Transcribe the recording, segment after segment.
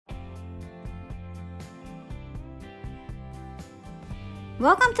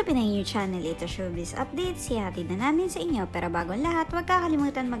Welcome to Pinay New Channel. Ito showbiz updates. Sihatid na namin sa inyo. Pero bago lahat, huwag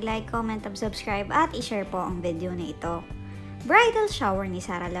kakalimutan mag-like, comment, at subscribe at i-share po ang video na ito. Bridal shower ni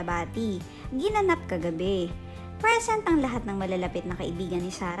Sarah Lahbati. Ginanap kagabi. Present ang lahat ng malalapit na kaibigan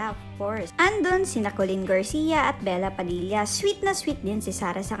ni Sarah, of course. Andun sina Colleen Garcia at Bella Padilla. Sweet na sweet din si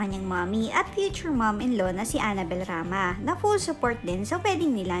Sarah sa kanyang mommy at future mom-in-law na si Annabel Rama, na full support din sa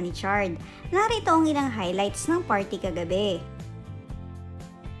wedding nila ni Chard. Narito ang ilang highlights ng party kagabi.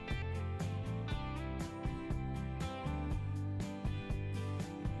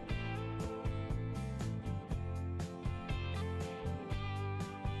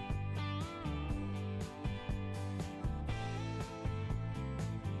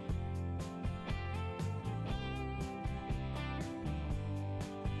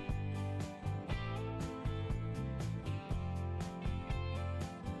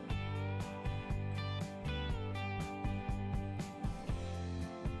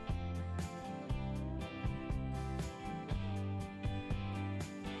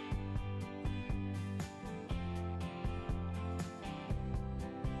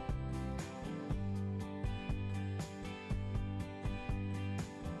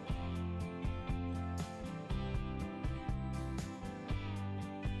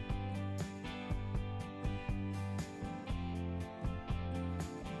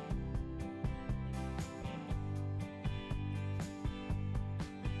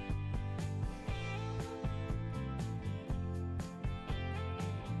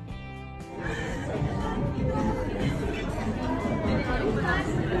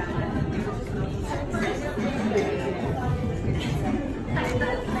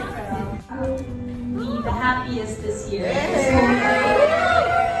 Be the happiest this year.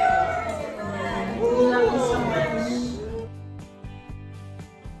 We love you so much.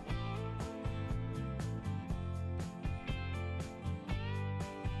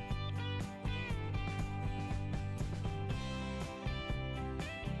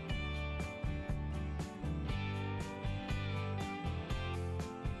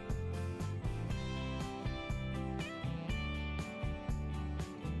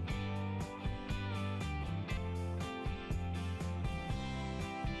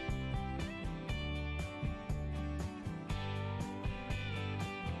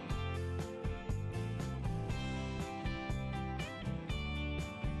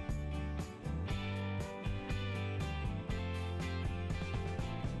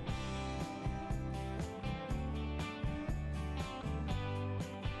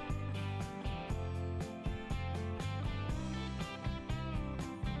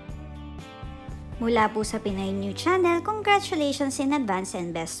 Mula po sa Pinay New Channel, congratulations in advance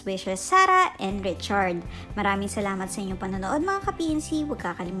and best wishes Sarah and Chard. Maraming salamat sa inyong panonood mga ka-PNC. Huwag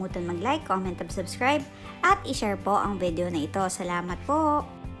kakalimutan mag-like, comment, at subscribe at i-share po ang video na ito. Salamat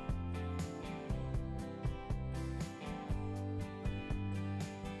po!